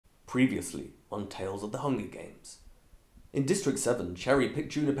Previously on Tales of the Hunger Games. In District 7, Cherry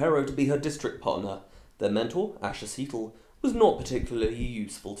picked Junipero to be her district partner. Their mentor, Asher Seatle, was not particularly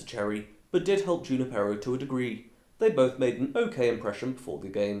useful to Cherry, but did help Junipero to a degree. They both made an okay impression before the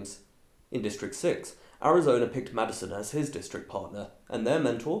games. In District 6, Arizona picked Madison as his district partner, and their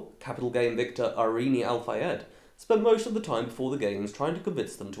mentor, Capital Game victor Irene Al-Fayed, spent most of the time before the games trying to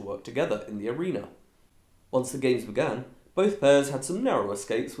convince them to work together in the arena. Once the games began, both pairs had some narrow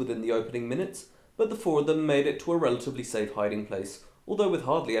escapes within the opening minutes, but the four of them made it to a relatively safe hiding place, although with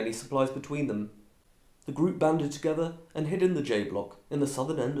hardly any supplies between them. The group banded together and hid in the J Block, in the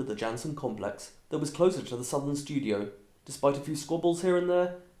southern end of the Jansen complex, that was closer to the southern studio. Despite a few squabbles here and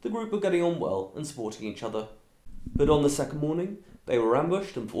there, the group were getting on well and supporting each other. But on the second morning, they were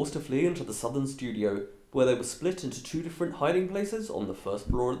ambushed and forced to flee into the southern studio, where they were split into two different hiding places on the first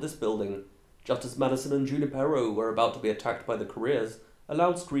floor of this building. Just as Madison and Junipero were about to be attacked by the careers, a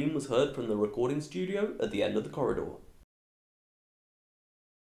loud scream was heard from the recording studio at the end of the corridor.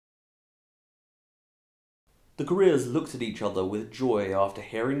 The careers looked at each other with joy after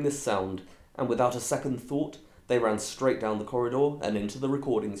hearing this sound, and without a second thought, they ran straight down the corridor and into the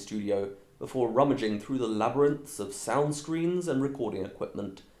recording studio, before rummaging through the labyrinths of sound screens and recording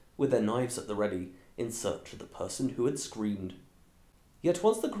equipment, with their knives at the ready, in search of the person who had screamed. Yet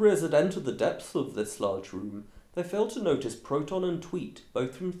once the careers had entered the depths of this large room, they failed to notice Proton and Tweet,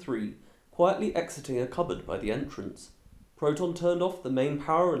 both from 3, quietly exiting a cupboard by the entrance. Proton turned off the main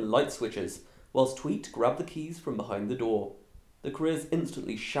power and light switches, whilst Tweet grabbed the keys from behind the door. The careers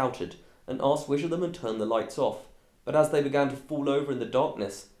instantly shouted and asked which of them had turned the lights off, but as they began to fall over in the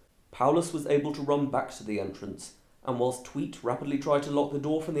darkness, Paulus was able to run back to the entrance, and whilst Tweet rapidly tried to lock the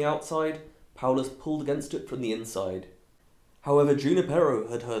door from the outside, Paulus pulled against it from the inside. However, Junipero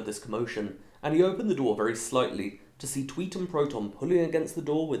had heard this commotion, and he opened the door very slightly to see Tweet and Proton pulling against the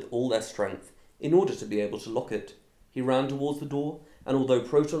door with all their strength, in order to be able to lock it. He ran towards the door, and although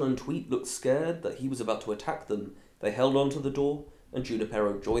Proton and Tweet looked scared that he was about to attack them, they held on to the door, and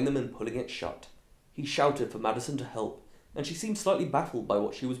Junipero joined them in pulling it shut. He shouted for Madison to help, and she seemed slightly baffled by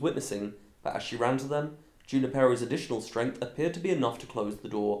what she was witnessing, but as she ran to them, Junipero's additional strength appeared to be enough to close the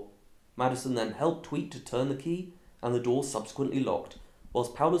door. Madison then helped Tweet to turn the key, and the door subsequently locked,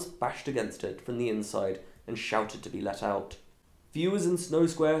 whilst Paulus bashed against it from the inside and shouted to be let out. Viewers in Snow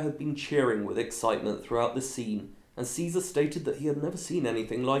Square had been cheering with excitement throughout this scene, and Caesar stated that he had never seen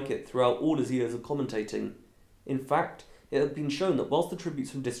anything like it throughout all his years of commentating. In fact, it had been shown that whilst the tributes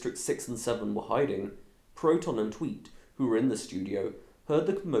from Districts 6 and 7 were hiding, Proton and Tweet, who were in the studio, heard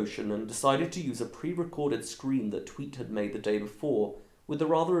the commotion and decided to use a pre-recorded screen that Tweet had made the day before with the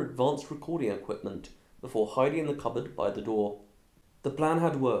rather advanced recording equipment, before hiding in the cupboard by the door. The plan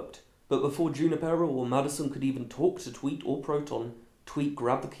had worked, but before Junipero or Madison could even talk to Tweet or Proton, Tweet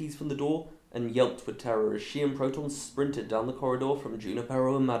grabbed the keys from the door and yelped with terror as she and Proton sprinted down the corridor from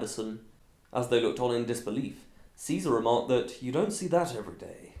Junipero and Madison. As they looked on in disbelief, Caesar remarked that you don't see that every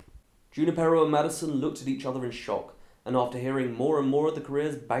day. Junipero and Madison looked at each other in shock, and after hearing more and more of the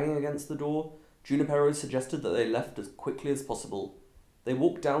careers banging against the door, Junipero suggested that they left as quickly as possible. They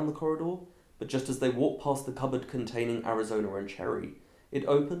walked down the corridor, but just as they walked past the cupboard containing Arizona and Cherry, it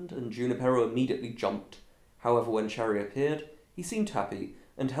opened and Junipero immediately jumped. However, when Cherry appeared, he seemed happy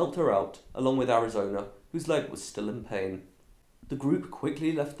and helped her out, along with Arizona, whose leg was still in pain. The group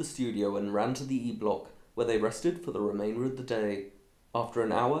quickly left the studio and ran to the E Block, where they rested for the remainder of the day. After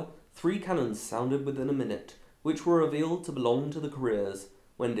an hour, 3 cannons sounded within a minute, which were revealed to belong to the careers,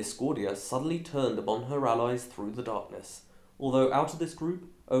 when Discordia suddenly turned upon her allies through the darkness, although out of this group,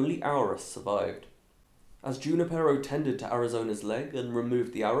 only Aorus survived. As Junipero tended to Arizona's leg and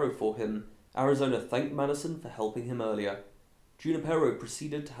removed the arrow for him, Arizona thanked Madison for helping him earlier. Junipero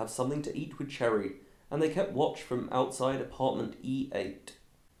proceeded to have something to eat with Cherry, and they kept watch from outside apartment E8.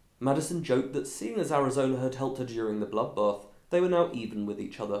 Madison joked that seeing as Arizona had helped her during the bloodbath, they were now even with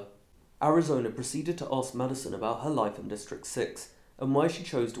each other. Arizona proceeded to ask Madison about her life in District 6, and why she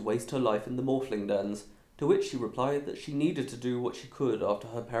chose to waste her life in the morphling dens, to which she replied that she needed to do what she could after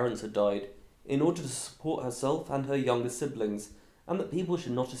her parents had died, in order to support herself and her younger siblings, and that people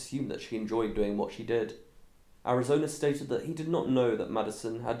should not assume that she enjoyed doing what she did. Arizona stated that he did not know that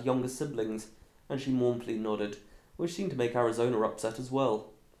Madison had younger siblings, and she mournfully nodded, which seemed to make Arizona upset as well.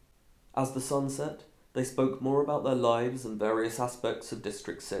 As the sun set, they spoke more about their lives and various aspects of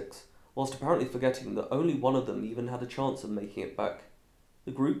District 6, whilst apparently forgetting that only one of them even had a chance of making it back.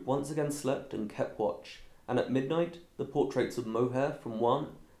 The group once again slept and kept watch, and at midnight, the portraits of Mohair from 1,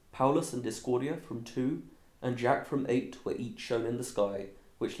 Paulus and Discordia from 2, and Jack from 8 were each shown in the sky,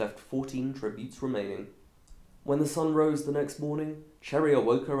 which left 14 tributes remaining. When the sun rose the next morning, Cherry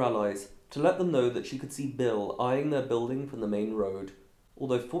awoke her allies to let them know that she could see Bill eyeing their building from the main road.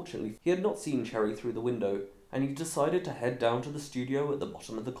 Although fortunately he had not seen Cherry through the window, and he decided to head down to the studio at the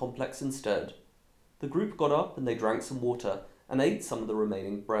bottom of the complex instead. The group got up and they drank some water and ate some of the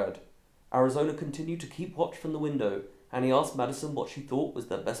remaining bread. Arizona continued to keep watch from the window, and he asked Madison what she thought was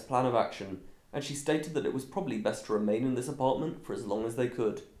their best plan of action, and she stated that it was probably best to remain in this apartment for as long as they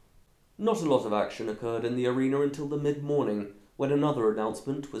could. Not a lot of action occurred in the arena until the mid-morning, when another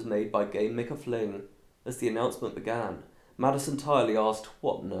announcement was made by Game Maker Fling. As the announcement began, Madison tiredly asked,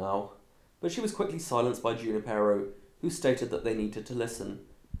 "What now?" But she was quickly silenced by Junipero, who stated that they needed to listen.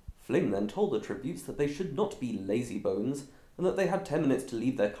 Fling then told the tributes that they should not be lazy bones, and that they had 10 minutes to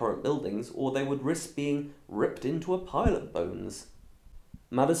leave their current buildings, or they would risk being ripped into a pile of bones.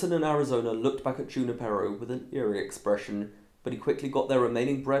 Madison and Arizona looked back at Junipero with an eerie expression, but he quickly got their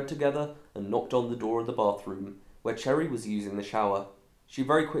remaining bread together and knocked on the door of the bathroom, where Cherry was using the shower. She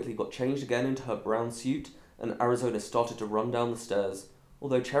very quickly got changed again into her brown suit, and Arizona started to run down the stairs,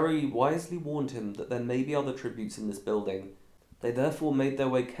 although Cherry wisely warned him that there may be other tributes in this building. They therefore made their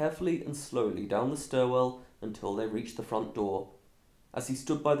way carefully and slowly down the stairwell until they reached the front door. As he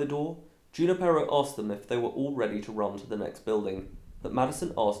stood by the door, Junipero asked them if they were all ready to run to the next building, but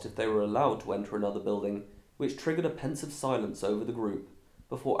Madison asked if they were allowed to enter another building, which triggered a pensive silence over the group,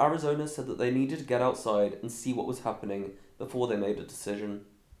 before Arizona said that they needed to get outside and see what was happening before they made a decision.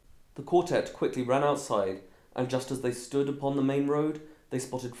 The quartet quickly ran outside, and just as they stood upon the main road, they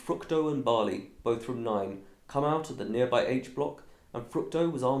spotted Fructo and Barley, both from 9, come out of the nearby H block, and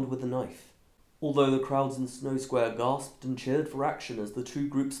Fructo was armed with a knife. Although the crowds in Snow Square gasped and cheered for action as the two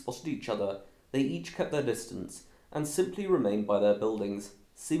groups spotted each other, they each kept their distance, and simply remained by their buildings,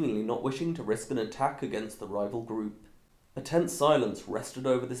 seemingly not wishing to risk an attack against the rival group. A tense silence rested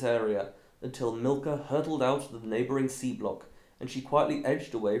over this area until Milka hurtled out of the neighbouring C block, and she quietly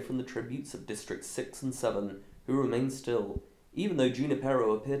edged away from the tributes of Districts 6 and 7, who remained still, even though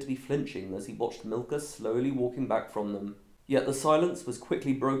Junipero appeared to be flinching as he watched Milka slowly walking back from them. Yet the silence was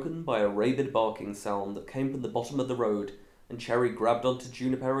quickly broken by a rabid barking sound that came from the bottom of the road, and Cherry grabbed onto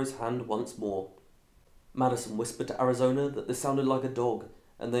Junipero's hand once more. Madison whispered to Arizona that this sounded like a dog,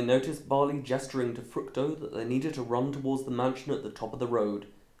 and they noticed Barley gesturing to Fructo that they needed to run towards the mansion at the top of the road.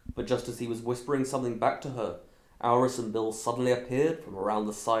 But just as he was whispering something back to her, Auris and Bill suddenly appeared from around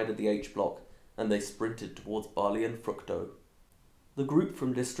the side of the H block, and they sprinted towards Barley and Fructo. The group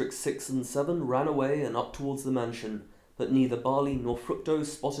from Districts 6 and 7 ran away and up towards the mansion, but neither Barley nor Fructo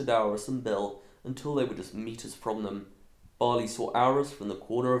spotted Auris and Bill until they were just meters from them. Barley saw Auris from the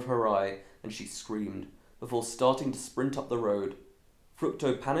corner of her eye, and she screamed, before starting to sprint up the road.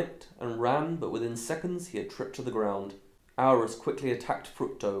 Fructo panicked and ran, but within seconds he had tripped to the ground. Auris quickly attacked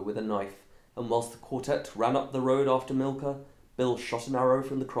Fructo with a knife, and whilst the quartet ran up the road after Milka, Bill shot an arrow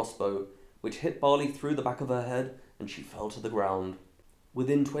from the crossbow, which hit Barley through the back of her head, and she fell to the ground.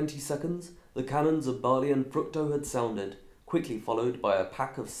 Within 20 seconds, the cannons of Barley and Fructo had sounded, quickly followed by a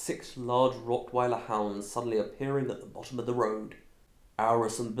pack of 6 large Rottweiler hounds suddenly appearing at the bottom of the road.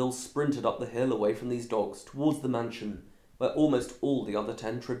 Auris and Bill sprinted up the hill away from these dogs towards the mansion, where almost all the other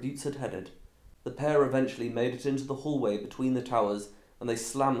 10 tributes had headed. The pair eventually made it into the hallway between the towers, and they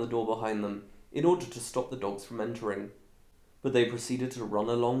slammed the door behind them in order to stop the dogs from entering. But they proceeded to run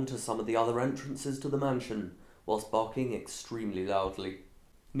along to some of the other entrances to the mansion, whilst barking extremely loudly.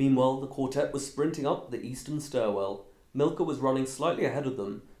 Meanwhile, the quartet was sprinting up the eastern stairwell. Milka was running slightly ahead of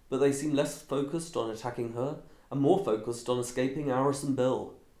them, but they seemed less focused on attacking her, and more focused on escaping Auris and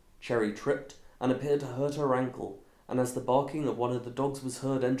Bill. Cherry tripped and appeared to hurt her ankle, and as the barking of one of the dogs was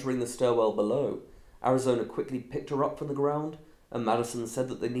heard entering the stairwell below, Arizona quickly picked her up from the ground, and Madison said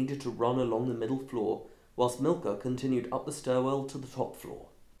that they needed to run along the middle floor, whilst Milka continued up the stairwell to the top floor.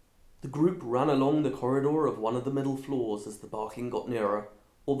 The group ran along the corridor of one of the middle floors as the barking got nearer,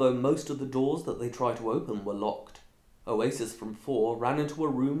 although most of the doors that they tried to open were locked. Oasis from 4 ran into a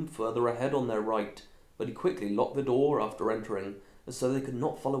room further ahead on their right, but he quickly locked the door after entering, so they could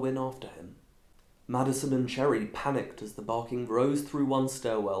not follow in after him. Madison and Cherry panicked as the barking rose through one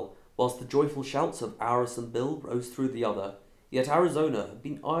stairwell, whilst the joyful shouts of Auris and Bill rose through the other. Yet Arizona had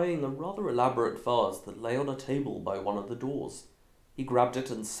been eyeing a rather elaborate vase that lay on a table by one of the doors. He grabbed it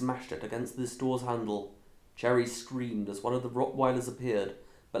and smashed it against this door's handle. Cherry screamed as one of the Rottweilers appeared,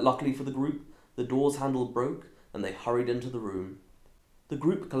 but luckily for the group, the door's handle broke and they hurried into the room. The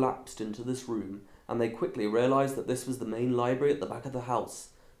group collapsed into this room, and they quickly realized that this was the main library at the back of the house,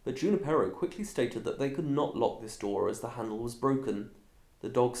 but Junipero quickly stated that they could not lock this door as the handle was broken. The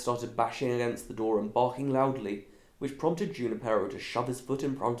dog started bashing against the door and barking loudly, which prompted Junipero to shove his foot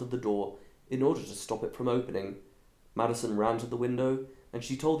in front of the door, in order to stop it from opening. Madison ran to the window, and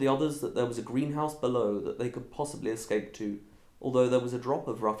she told the others that there was a greenhouse below that they could possibly escape to, although there was a drop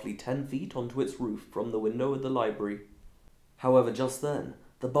of roughly 10 feet onto its roof from the window of the library. However, just then,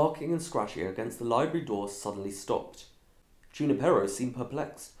 the barking and scratching against the library door suddenly stopped. Junipero seemed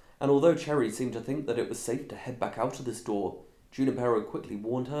perplexed, and although Cherry seemed to think that it was safe to head back out of this door, Junipero quickly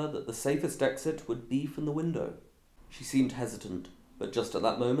warned her that the safest exit would be from the window. She seemed hesitant, but just at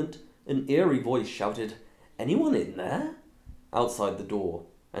that moment, an eerie voice shouted, "Anyone in there?" outside the door,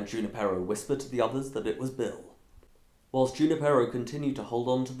 and Junipero whispered to the others that it was Bill. Whilst Junipero continued to hold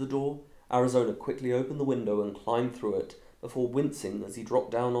on to the door, Arizona quickly opened the window and climbed through it, before wincing as he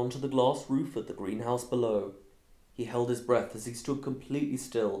dropped down onto the glass roof of the greenhouse below. He held his breath as he stood completely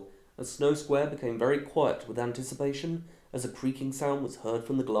still, and Snow Square became very quiet with anticipation as a creaking sound was heard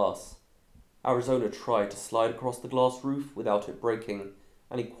from the glass. Arizona tried to slide across the glass roof without it breaking,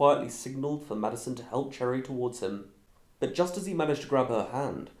 and he quietly signaled for Madison to help Cherry towards him. But just as he managed to grab her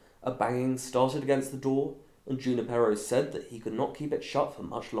hand, a banging started against the door, and Junipero said that he could not keep it shut for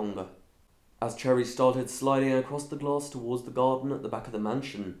much longer. As Cherry started sliding across the glass towards the garden at the back of the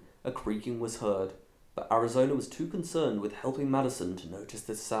mansion, a creaking was heard, but Arizona was too concerned with helping Madison to notice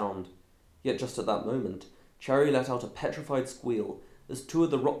this sound. Yet just at that moment, Cherry let out a petrified squeal as two of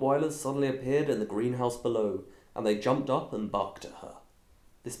the Rottweilers suddenly appeared in the greenhouse below, and they jumped up and barked at her.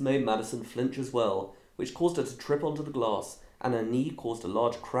 This made Madison flinch as well, which caused her to trip onto the glass, and her knee caused a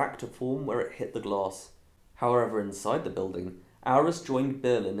large crack to form where it hit the glass. However, inside the building, Aris joined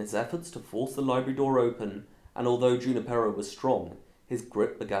Bill in his efforts to force the library door open, and although Junipero was strong, his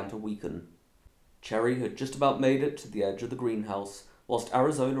grip began to weaken. Cherry had just about made it to the edge of the greenhouse, whilst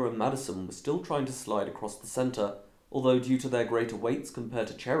Arizona and Madison were still trying to slide across the centre, although due to their greater weights compared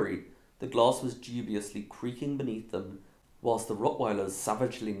to Cherry, the glass was dubiously creaking beneath them, whilst the Rottweilers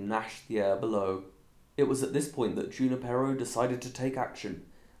savagely gnashed the air below. It was at this point that Junipero decided to take action,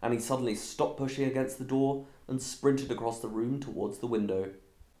 and he suddenly stopped pushing against the door and sprinted across the room towards the window.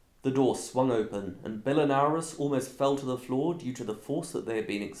 The door swung open, and Bill and Aris almost fell to the floor due to the force that they had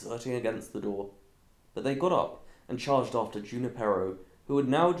been exerting against the door. But they got up and charged after Junipero, who had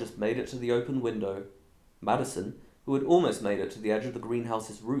now just made it to the open window. Madison, who had almost made it to the edge of the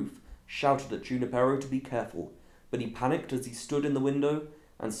greenhouse's roof, shouted at Junipero to be careful, but he panicked as he stood in the window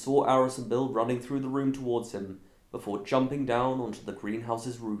and saw Aris and Bill running through the room towards him, before jumping down onto the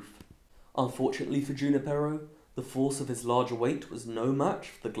greenhouse's roof. Unfortunately for Junipero, the force of his larger weight was no match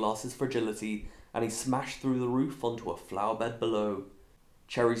for the glass's fragility, and he smashed through the roof onto a flower bed below.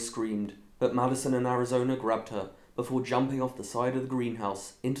 Cherry screamed, but Madison and Arizona grabbed her, before jumping off the side of the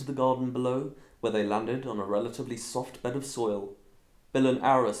greenhouse into the garden below, where they landed on a relatively soft bed of soil. Bill and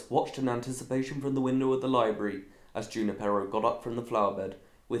Aris watched in anticipation from the window of the library as Junipero got up from the flower bed,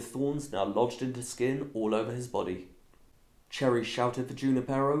 with thorns now lodged into skin all over his body. Cherry shouted for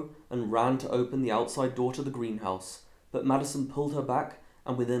Junipero and ran to open the outside door to the greenhouse, but Madison pulled her back,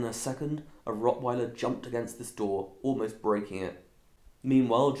 and within a second a Rottweiler jumped against this door, almost breaking it.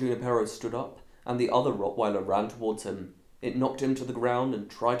 Meanwhile, Junipero stood up, and the other Rottweiler ran towards him. It knocked him to the ground and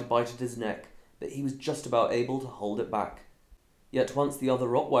tried to bite at his neck, but he was just about able to hold it back. Yet once the other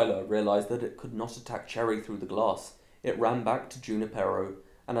Rottweiler realized that it could not attack Cherry through the glass, it ran back to Junipero,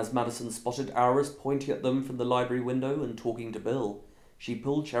 and as Madison spotted Aris pointing at them from the library window and talking to Bill, she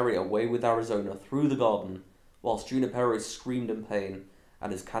pulled Cherry away with Arizona through the garden, whilst Junipero screamed in pain,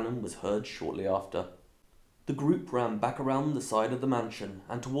 and his cannon was heard shortly after. The group ran back around the side of the mansion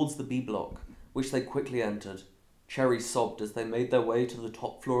and towards the B block, which they quickly entered. Cherry sobbed as they made their way to the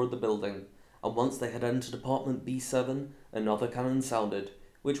top floor of the building, and once they had entered apartment B7, another cannon sounded,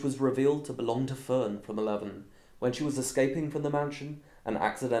 which was revealed to belong to Fern from 11, when she was escaping from the mansion and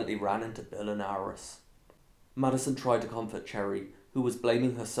accidentally ran into Bill and Aris. Madison tried to comfort Cherry, who was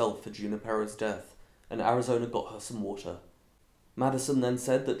blaming herself for Junipero's death, and Arizona got her some water. Madison then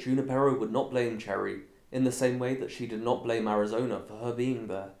said that Junipero would not blame Cherry, in the same way that she did not blame Arizona for her being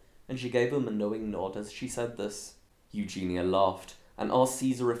there, and she gave him a knowing nod as she said this. Eugenia laughed, and asked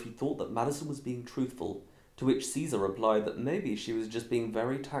Caesar if he thought that Madison was being truthful, to which Caesar replied that maybe she was just being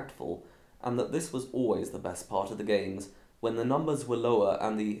very tactful, and that this was always the best part of the games, when the numbers were lower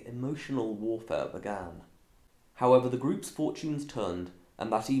and the emotional warfare began. However, the group's fortunes turned,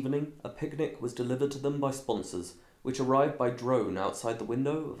 and that evening a picnic was delivered to them by sponsors, which arrived by drone outside the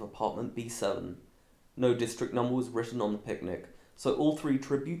window of apartment B7. No district number was written on the picnic, so all three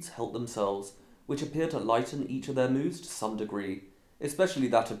tributes helped themselves, which appeared to lighten each of their moods to some degree, especially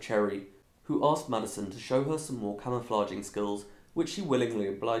that of Cherry, who asked Madison to show her some more camouflaging skills, which she willingly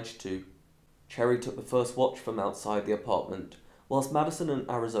obliged to. Cherry took the first watch from outside the apartment, whilst Madison and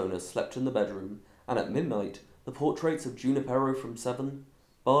Arizona slept in the bedroom, and at midnight the portraits of Junipero from 7,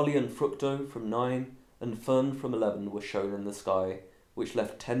 Barley and Fructo from 9, and Fern from 11 were shown in the sky, which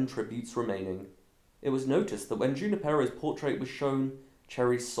left 10 tributes remaining. It was noticed that when Junipero's portrait was shown,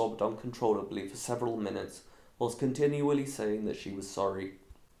 Cherry sobbed uncontrollably for several minutes, whilst continually saying that she was sorry.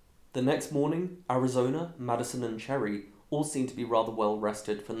 The next morning, Arizona, Madison and Cherry all seemed to be rather well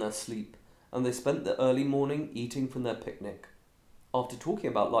rested from their sleep, and they spent the early morning eating from their picnic. After talking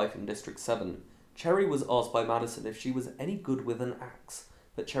about life in District 7, Cherry was asked by Madison if she was any good with an axe,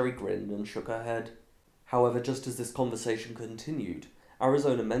 but Cherry grinned and shook her head. However, just as this conversation continued,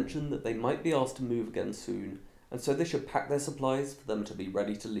 Arizona mentioned that they might be asked to move again soon, and so they should pack their supplies for them to be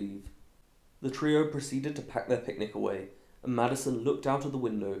ready to leave. The trio proceeded to pack their picnic away, and Madison looked out of the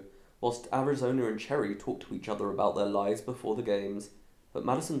window, whilst Arizona and Cherry talked to each other about their lives before the games, but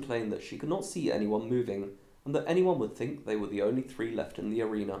Madison claimed that she could not see anyone moving, and that anyone would think they were the only 3 left in the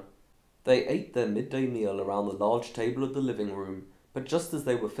arena. They ate their midday meal around the large table of the living room, but just as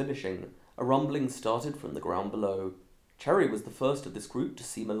they were finishing, a rumbling started from the ground below. Cherry was the first of this group to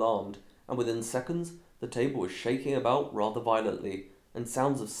seem alarmed, and within seconds the table was shaking about rather violently, and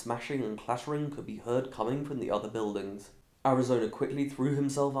sounds of smashing and clattering could be heard coming from the other buildings. Arizona quickly threw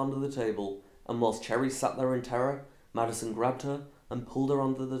himself under the table, and whilst Cherry sat there in terror, Madison grabbed her and pulled her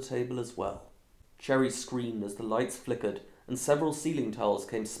under the table as well. Cherry screamed as the lights flickered, and several ceiling tiles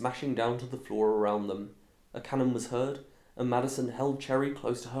came smashing down to the floor around them. A cannon was heard, and Madison held Cherry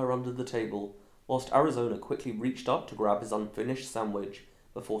close to her under the table, whilst Arizona quickly reached up to grab his unfinished sandwich,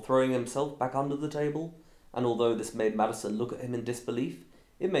 before throwing himself back under the table, and although this made Madison look at him in disbelief,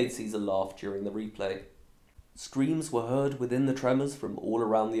 it made Caesar laugh during the replay. Screams were heard within the tremors from all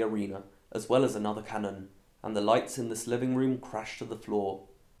around the arena, as well as another cannon, and the lights in this living room crashed to the floor.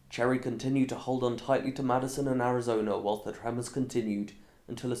 Cherry continued to hold on tightly to Madison and Arizona whilst the tremors continued,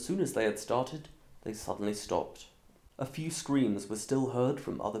 until as soon as they had started, they suddenly stopped. A few screams were still heard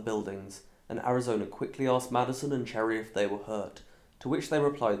from other buildings, and Arizona quickly asked Madison and Cherry if they were hurt, to which they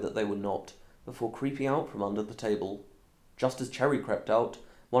replied that they were not, before creeping out from under the table. Just as Cherry crept out,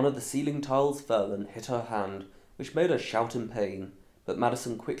 one of the ceiling tiles fell and hit her hand, which made her shout in pain, but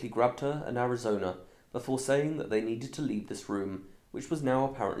Madison quickly grabbed her and Arizona, before saying that they needed to leave this room, which was now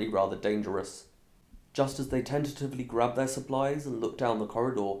apparently rather dangerous. Just as they tentatively grabbed their supplies and looked down the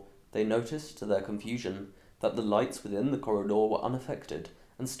corridor, they noticed, to their confusion, that the lights within the corridor were unaffected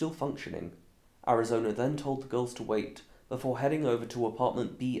and still functioning. Arizona then told the girls to wait, before heading over to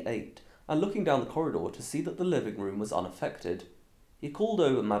apartment B8 and looking down the corridor to see that the living room was unaffected. He called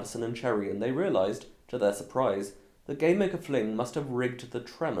over Madison and Cherry, and they realized, to their surprise, that Game Maker Fling must have rigged the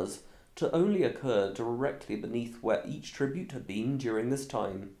tremors to only occur directly beneath where each tribute had been during this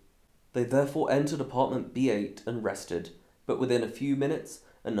time. They therefore entered apartment B8 and rested, but within a few minutes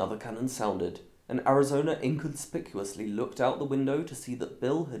another cannon sounded, and Arizona inconspicuously looked out the window to see that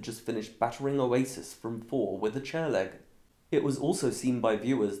Bill had just finished battering Oasis from 4 with a chair leg. It was also seen by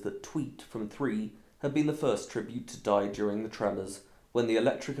viewers that Tweet from 3 had been the first tribute to die during the tremors, when the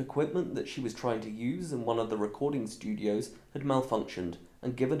electric equipment that she was trying to use in one of the recording studios had malfunctioned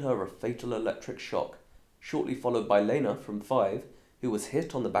and given her a fatal electric shock, shortly followed by Lena from 5, who was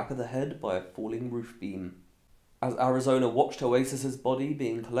hit on the back of the head by a falling roof beam. As Arizona watched Oasis's body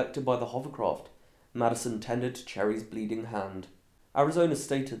being collected by the hovercraft, Madison tended to Cherry's bleeding hand. Arizona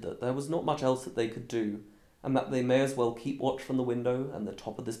stated that there was not much else that they could do, and that they may as well keep watch from the window and the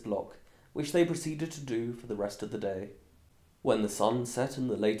top of this block, which they proceeded to do for the rest of the day. When the sun set in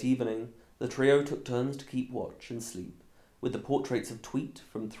the late evening, the trio took turns to keep watch and sleep, with the portraits of Tweet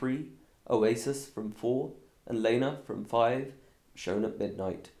from 3, Oasis from 4, and Lena from 5 shown at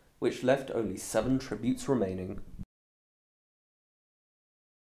midnight, which left only 7 tributes remaining.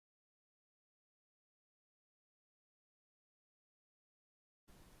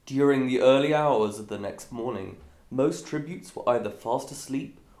 During the early hours of the next morning, most tributes were either fast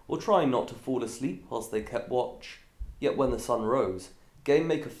asleep or trying not to fall asleep whilst they kept watch. Yet when the sun rose, Game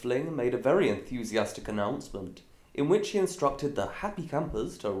Maker Fling made a very enthusiastic announcement, in which he instructed the happy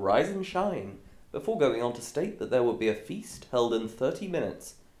campers to rise and shine, before going on to state that there would be a feast held in 30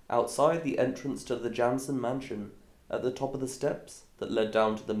 minutes outside the entrance to the Jansen mansion, at the top of the steps that led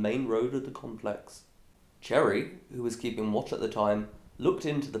down to the main road of the complex. Cherry, who was keeping watch at the time, looked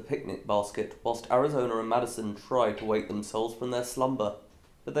into the picnic basket whilst Arizona and Madison tried to wake themselves from their slumber,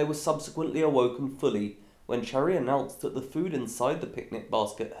 but they were subsequently awoken fully when Cherry announced that the food inside the picnic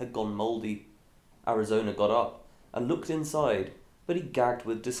basket had gone mouldy. Arizona got up and looked inside, but he gagged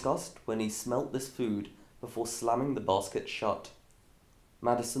with disgust when he smelt this food before slamming the basket shut.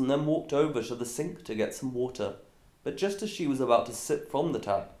 Madison then walked over to the sink to get some water, But just as she was about to sip from the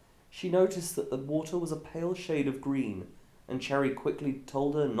tap, she noticed that the water was a pale shade of green, and Cherry quickly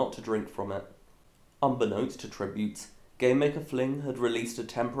told her not to drink from it. Unbeknownst to Tributes, Game Maker Fling had released a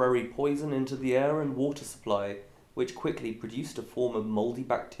temporary poison into the air and water supply, which quickly produced a form of mouldy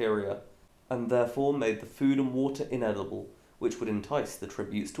bacteria, and therefore made the food and water inedible, which would entice the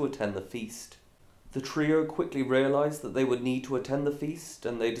Tributes to attend the feast. The trio quickly realized that they would need to attend the feast,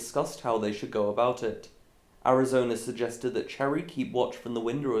 and they discussed how they should go about it. Arizona suggested that Cherry keep watch from the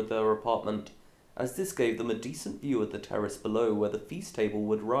window of their apartment, as this gave them a decent view of the terrace below where the feast table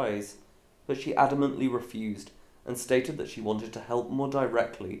would rise, but she adamantly refused, and stated that she wanted to help more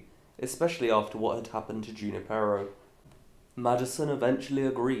directly, especially after what had happened to Junipero. Madison eventually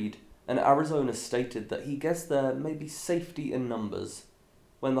agreed, and Arizona stated that he guessed there may be safety in numbers.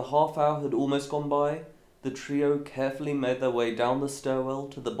 When the half hour had almost gone by, the trio carefully made their way down the stairwell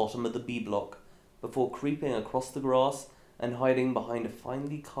to the bottom of the B block, before creeping across the grass and hiding behind a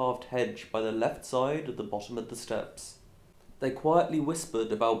finely carved hedge by the left side of the bottom of the steps. They quietly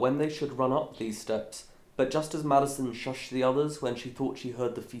whispered about when they should run up these steps, but just as Madison shushed the others when she thought she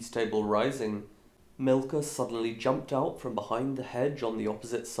heard the feast table rising, Milka suddenly jumped out from behind the hedge on the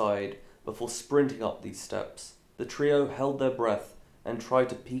opposite side before sprinting up these steps. The trio held their breath and tried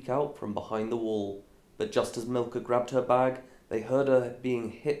to peek out from behind the wall, but just as Milka grabbed her bag, they heard her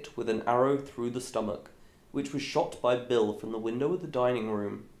being hit with an arrow through the stomach, which was shot by Bill from the window of the dining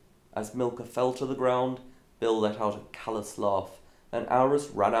room. As Milka fell to the ground, Bill let out a callous laugh, and Auris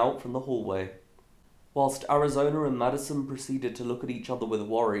ran out from the hallway. Whilst Arizona and Madison proceeded to look at each other with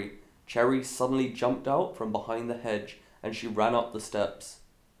worry, Cherry suddenly jumped out from behind the hedge, and she ran up the steps.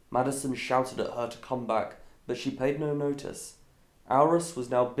 Madison shouted at her to come back, but she paid no notice. Auris was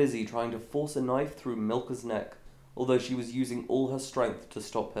now busy trying to force a knife through Milka's neck, although she was using all her strength to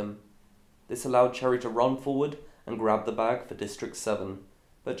stop him. This allowed Cherry to run forward and grab the bag for District 7,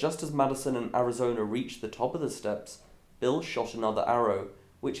 but just as Madison and Arizona reached the top of the steps, Bill shot another arrow,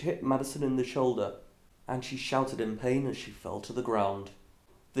 which hit Madison in the shoulder, and she shouted in pain as she fell to the ground.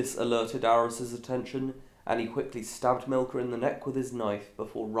 This alerted Auris's attention, and he quickly stabbed Milka in the neck with his knife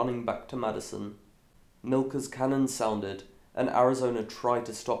before running back to Madison. Milka's cannon sounded, and Arizona tried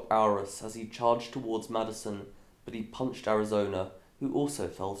to stop Auris as he charged towards Madison, but he punched Arizona, who also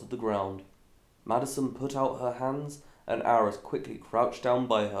fell to the ground. Madison put out her hands, and Auris quickly crouched down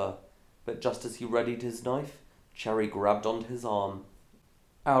by her, but just as he readied his knife, Cherry grabbed onto his arm.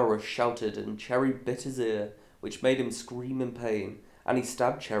 Auris shouted, and Cherry bit his ear, which made him scream in pain, and he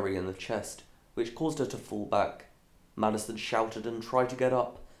stabbed Cherry in the chest, which caused her to fall back. Madison shouted and tried to get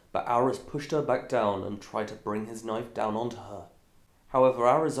up, but Auris pushed her back down and tried to bring his knife down onto her. However,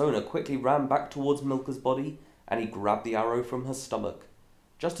 Arizona quickly ran back towards Milka's body, and he grabbed the arrow from her stomach.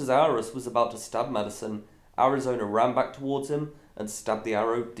 Just as Auris was about to stab Madison, Arizona ran back towards him and stabbed the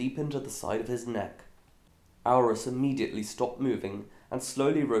arrow deep into the side of his neck. Auris immediately stopped moving and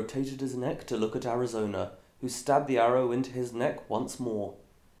slowly rotated his neck to look at Arizona, who stabbed the arrow into his neck once more.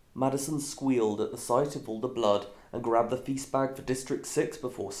 Madison squealed at the sight of all the blood and grabbed the feast bag for District 6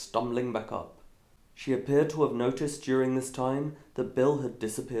 before stumbling back up. She appeared to have noticed during this time that Bill had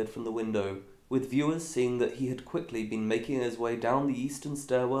disappeared from the window, with viewers seeing that he had quickly been making his way down the eastern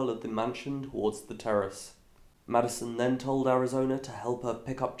stairwell of the mansion towards the terrace. Madison then told Arizona to help her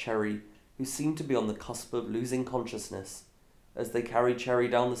pick up Cherry, who seemed to be on the cusp of losing consciousness. As they carried Cherry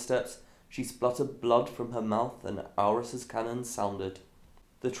down the steps, she spluttered blood from her mouth and Auris's cannon sounded.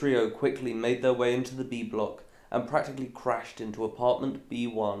 The trio quickly made their way into the B block and practically crashed into apartment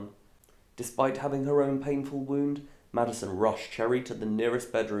B1. Despite having her own painful wound, Madison rushed Cherry to the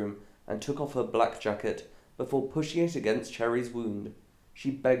nearest bedroom and took off her black jacket before pushing it against Cherry's wound. She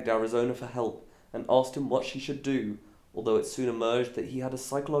begged Arizona for help and asked him what she should do, although it soon emerged that he had a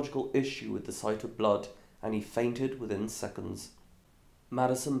psychological issue with the sight of blood, and he fainted within seconds.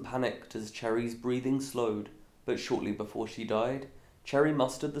 Madison panicked as Cherry's breathing slowed, but shortly before she died, Cherry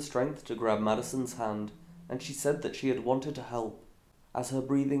mustered the strength to grab Madison's hand, and she said that she had wanted to help. As her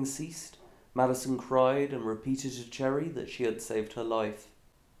breathing ceased, Madison cried and repeated to Cherry that she had saved her life.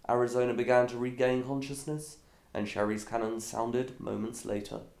 Arizona began to regain consciousness, and Cherry's cannon sounded moments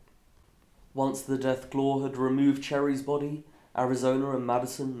later. Once the Deathclaw had removed Cherry's body, Arizona and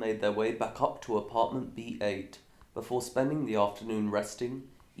Madison made their way back up to apartment B8, before spending the afternoon resting,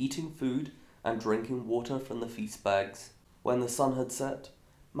 eating food, and drinking water from the feast bags. When the sun had set,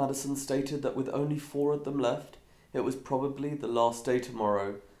 Madison stated that with only 4 of them left, it was probably the last day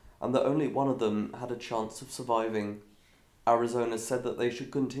tomorrow, and that only one of them had a chance of surviving. Arizona said that they should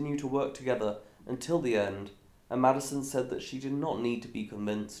continue to work together until the end, and Madison said that she did not need to be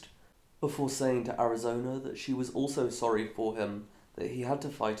convinced. before saying to Arizona that she was also sorry for him that he had to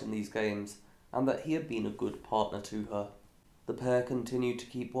fight in these games, and that he had been a good partner to her. The pair continued to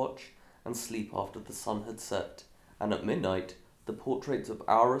keep watch and sleep after the sun had set, and at midnight the portraits of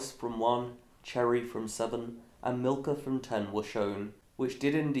Aurus from 1, Cherry from 7, and Milka from 10 were shown, which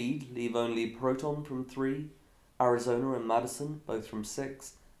did indeed leave only Proton from 3, Arizona and Madison both from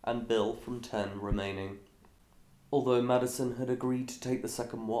 6, and Bill from 10 remaining. Although Madison had agreed to take the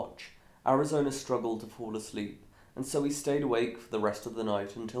second watch, Arizona struggled to fall asleep, and so he stayed awake for the rest of the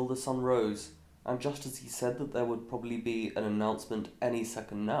night until the sun rose, and just as he said that there would probably be an announcement any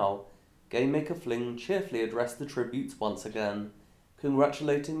second now, Gamemaker Fling cheerfully addressed the tributes once again,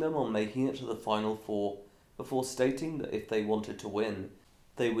 congratulating them on making it to the Final Four, before stating that if they wanted to win,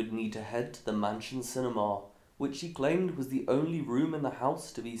 they would need to head to the Mansion Cinema, which he claimed was the only room in the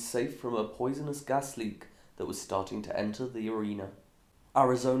house to be safe from a poisonous gas leak that was starting to enter the arena.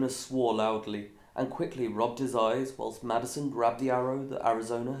 Arizona swore loudly and quickly rubbed his eyes whilst Madison grabbed the arrow that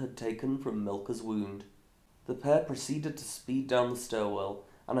Arizona had taken from Milka's wound. The pair proceeded to speed down the stairwell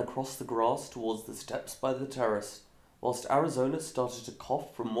and across the grass towards the steps by the terrace, whilst Arizona started to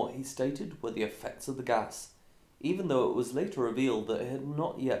cough from what he stated were the effects of the gas, even though it was later revealed that it had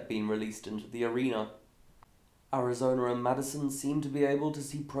not yet been released into the arena. Arizona and Madison seemed to be able to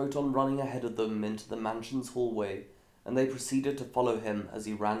see Proton running ahead of them into the mansion's hallway, and they proceeded to follow him as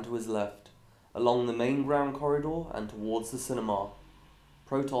he ran to his left, along the main ground corridor and towards the cinema.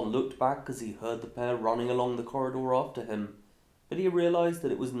 Proton looked back as he heard the pair running along the corridor after him, but he realized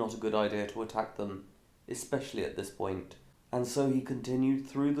that it was not a good idea to attack them, especially at this point, and so he continued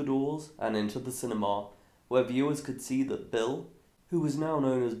through the doors and into the cinema, where viewers could see that Bill, who was now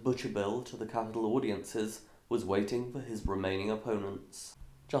known as Butcher Bill to the capital audiences, was waiting for his remaining opponents.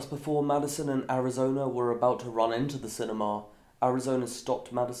 Just before Madison and Arizona were about to run into the cinema, Arizona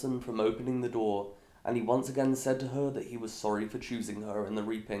stopped Madison from opening the door, and he once again said to her that he was sorry for choosing her in the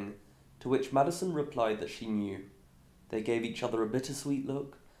reaping, to which Madison replied that she knew. They gave each other a bittersweet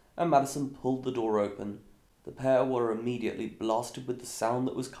look, and Madison pulled the door open. The pair were immediately blasted with the sound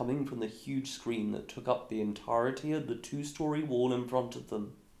that was coming from the huge screen that took up the entirety of the 2-story wall in front of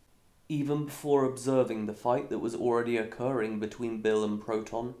them. Even before observing the fight that was already occurring between Bill and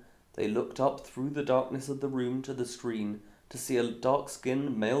Proton, they looked up through the darkness of the room to the screen to see a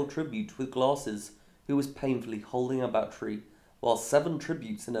dark-skinned male tribute with glasses who was painfully holding a battery, while 7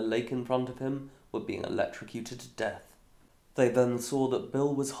 tributes in a lake in front of him were being electrocuted to death. They then saw that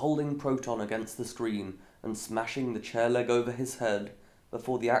Bill was holding Proton against the screen and smashing the chair leg over his head,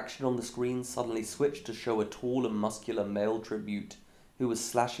 before the action on the screen suddenly switched to show a tall and muscular male tribute who was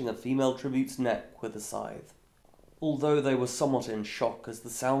slashing a female tribute's neck with a scythe. Although they were somewhat in shock as the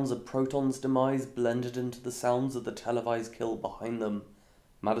sounds of Proton's demise blended into the sounds of the televised kill behind them,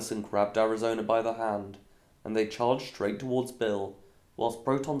 Madison grabbed Arizona by the hand, and they charged straight towards Bill, whilst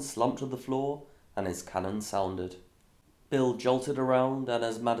Proton slumped to the floor and his cannon sounded. Bill jolted around, and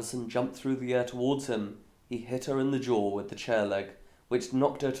as Madison jumped through the air towards him, he hit her in the jaw with the chair leg, which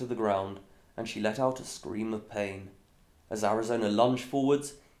knocked her to the ground, and she let out a scream of pain. As Arizona lunged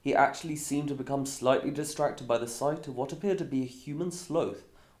forwards, he actually seemed to become slightly distracted by the sight of what appeared to be a human sloth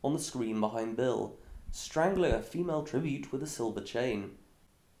on the screen behind Bill, strangling a female tribute with a silver chain.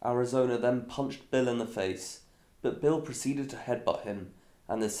 Arizona then punched Bill in the face, but Bill proceeded to headbutt him,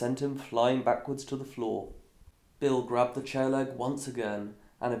 and this sent him flying backwards to the floor. Bill grabbed the chair leg once again,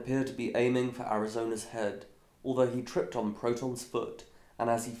 and appeared to be aiming for Arizona's head, although he tripped on Proton's foot, and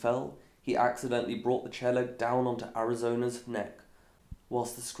as he fell, he accidentally brought the chair leg down onto Arizona's neck,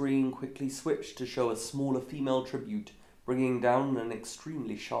 whilst the screen quickly switched to show a smaller female tribute bringing down an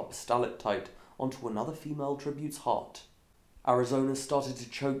extremely sharp stalactite onto another female tribute's heart. Arizona started to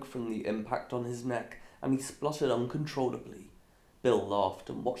choke from the impact on his neck, and he spluttered uncontrollably. Bill laughed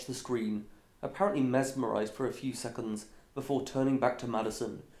and watched the screen, apparently mesmerized for a few seconds before turning back to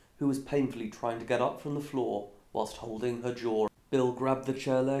Madison, who was painfully trying to get up from the floor whilst holding her jaw. Bill grabbed the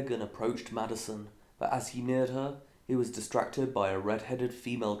chair leg and approached Madison, but as he neared her, he was distracted by a red-headed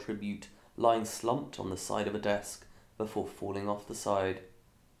female tribute lying slumped on the side of a desk before falling off the side.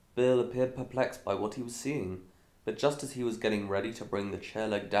 Bill appeared perplexed by what he was seeing, but just as he was getting ready to bring the chair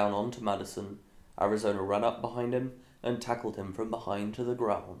leg down onto Madison, Arizona ran up behind him and tackled him from behind to the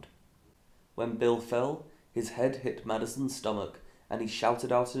ground. When Bill fell, his head hit Madison's stomach, and he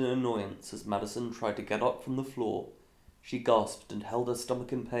shouted out in annoyance as Madison tried to get up from the floor. She gasped and held her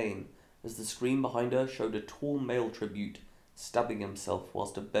stomach in pain as the screen behind her showed a tall male tribute stabbing himself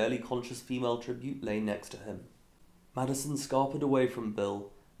whilst a barely conscious female tribute lay next to him. Madison scampered away from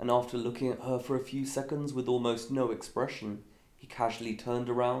Bill, and after looking at her for a few seconds with almost no expression, he casually turned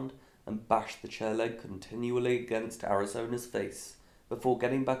around and bashed the chair leg continually against Arizona's face, before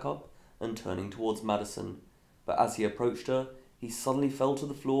getting back up and turning towards Madison. But as he approached her, he suddenly fell to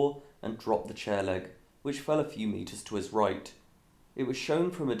the floor and dropped the chair leg, which fell a few meters to his right. It was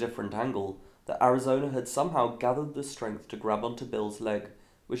shown from a different angle that Arizona had somehow gathered the strength to grab onto Bill's leg,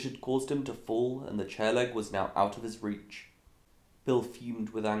 which had caused him to fall, and the chair leg was now out of his reach. Bill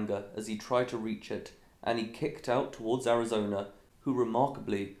fumed with anger as he tried to reach it, and he kicked out towards Arizona, who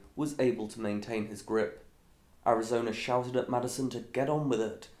remarkably was able to maintain his grip. Arizona shouted at Madison to get on with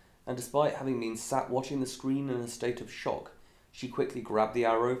it, and despite having been sat watching the screen in a state of shock, she quickly grabbed the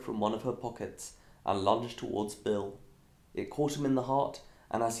arrow from one of her pockets and lunged towards Bill. It caught him in the heart,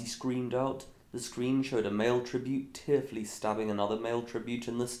 and as he screamed out, the screen showed a male tribute tearfully stabbing another male tribute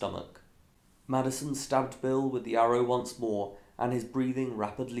in the stomach. Madison stabbed Bill with the arrow once more, and his breathing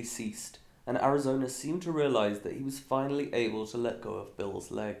rapidly ceased, and Arizona seemed to realize that he was finally able to let go of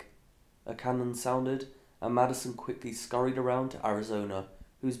Bill's leg. A cannon sounded, and Madison quickly scurried around to Arizona,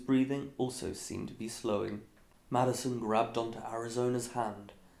 whose breathing also seemed to be slowing. Madison grabbed onto Arizona's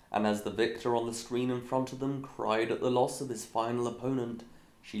hand, and as the victor on the screen in front of them cried at the loss of his final opponent,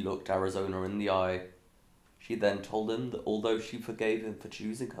 she looked Arizona in the eye. She then told him that although she forgave him for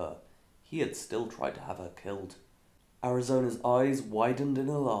choosing her, he had still tried to have her killed. Arizona's eyes widened in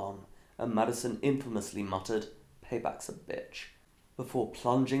alarm, and Madison infamously muttered, "Payback's a bitch," before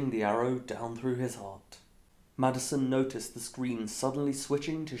plunging the arrow down through his heart. Madison noticed the screen suddenly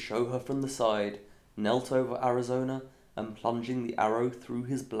switching to show her from the side, knelt over Arizona, and plunging the arrow through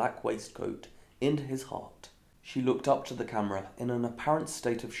his black waistcoat into his heart. She looked up to the camera in an apparent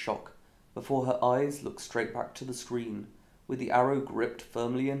state of shock, before her eyes looked straight back to the screen, with the arrow gripped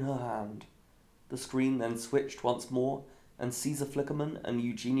firmly in her hand. The screen then switched once more, and Caesar Flickerman and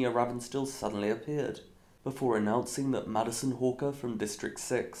Eugenia Ravenstill suddenly appeared, before announcing that Madison Hawker from District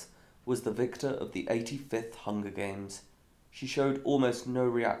 6 was the victor of the 85th Hunger Games. She showed almost no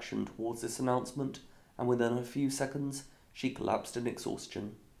reaction towards this announcement, and within a few seconds she collapsed in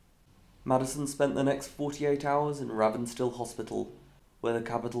exhaustion. Madison spent the next 48 hours in Ravenstill Hospital, where the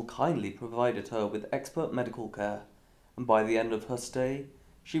capital kindly provided her with expert medical care, and by the end of her stay,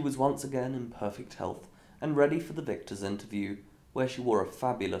 she was once again in perfect health and ready for the victor's interview, where she wore a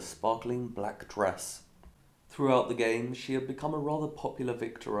fabulous sparkling black dress. Throughout the games, she had become a rather popular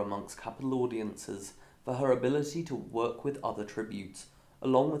victor amongst capital audiences for her ability to work with other tributes,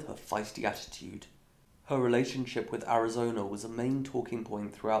 along with her feisty attitude. Her relationship with Arizona was a main talking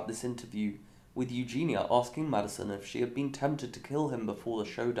point throughout this interview, with Eugenia asking Madison if she had been tempted to kill him before the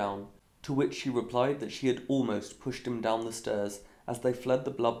showdown, to which she replied that she had almost pushed him down the stairs as they fled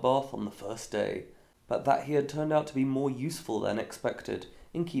the bloodbath on the first day, but that he had turned out to be more useful than expected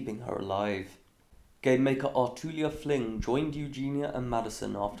in keeping her alive. Game maker Artulia Fling joined Eugenia and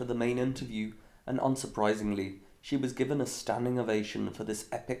Madison after the main interview, and unsurprisingly, she was given a standing ovation for this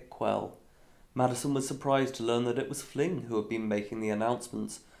epic quell. Madison was surprised to learn that it was Fling who had been making the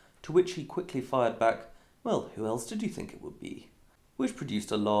announcements, to which he quickly fired back, "Well, who else did you think it would be?" which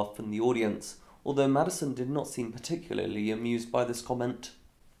produced a laugh from the audience, although Madison did not seem particularly amused by this comment.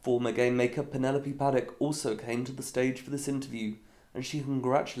 Former game maker Penelope Paddock also came to the stage for this interview, and she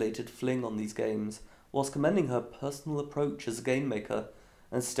congratulated Fling on these games, whilst commending her personal approach as a game maker,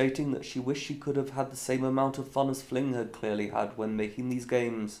 and stating that she wished she could have had the same amount of fun as Fling had clearly had when making these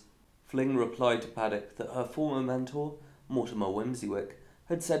games. Fling replied to Paddock that her former mentor, Mortimer Whimsywick,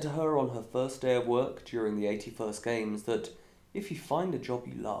 had said to her on her first day of work during the 81st Games that, "If you find a job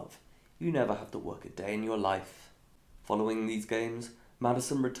you love, you never have to work a day in your life." Following these games,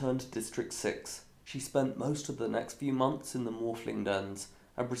 Madison returned to District 6. She spent most of the next few months in the morphling dens,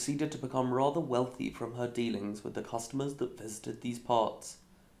 and proceeded to become rather wealthy from her dealings with the customers that visited these parts.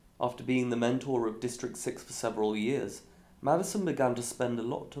 After being the mentor of District 6 for several years, Madison began to spend a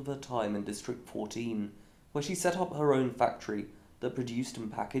lot of her time in District 14, where she set up her own factory that produced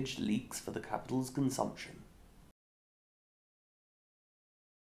and packaged leeks for the capital's consumption.